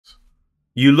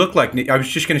You look like, I was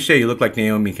just going to say, you look like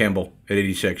Naomi Campbell at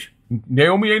 86.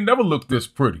 Naomi ain't never looked this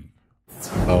pretty.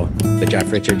 Oh, the Jeff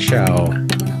Richards Show.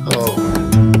 Oh.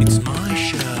 It's my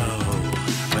show,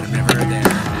 but I'm never there.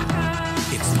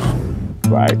 It's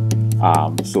right.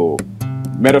 So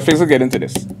metaphysics get into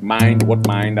this. Mind, what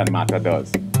mind and matter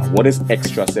does. What is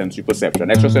extrasensory perception?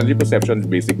 Extrasensory perception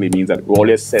basically means that all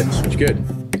your sense. Good.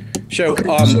 So,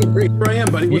 So great. Here I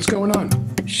am, buddy. What's going on?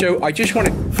 So I just want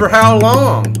to. For how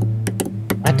long?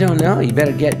 I don't know. You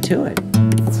better get to it.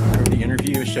 for the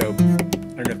interview, so I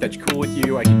don't know if that's cool with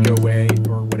you. I can go away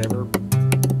or whatever.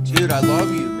 Dude, I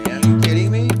love you, man. Are you kidding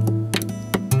me?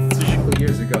 A couple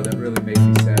years ago, that really made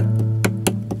me sad.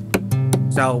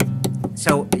 So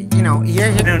you know,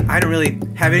 I don't really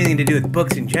have anything to do with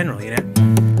books in general, you know.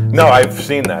 No, I've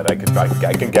seen that. I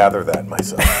can gather that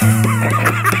myself.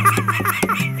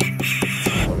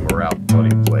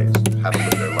 Morality plays how to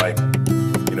live their life.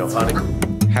 You know, honey.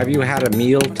 Have you had a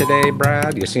meal today,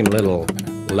 Brad? You seem a little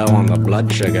low on the blood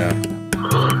sugar.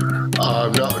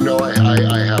 No,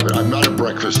 I haven't. I'm not a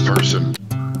breakfast person.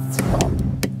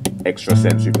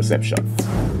 Extrasensory perception.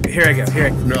 Here I go.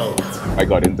 No. I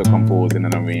got into composing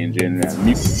and arranging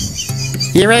and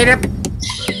You ready to?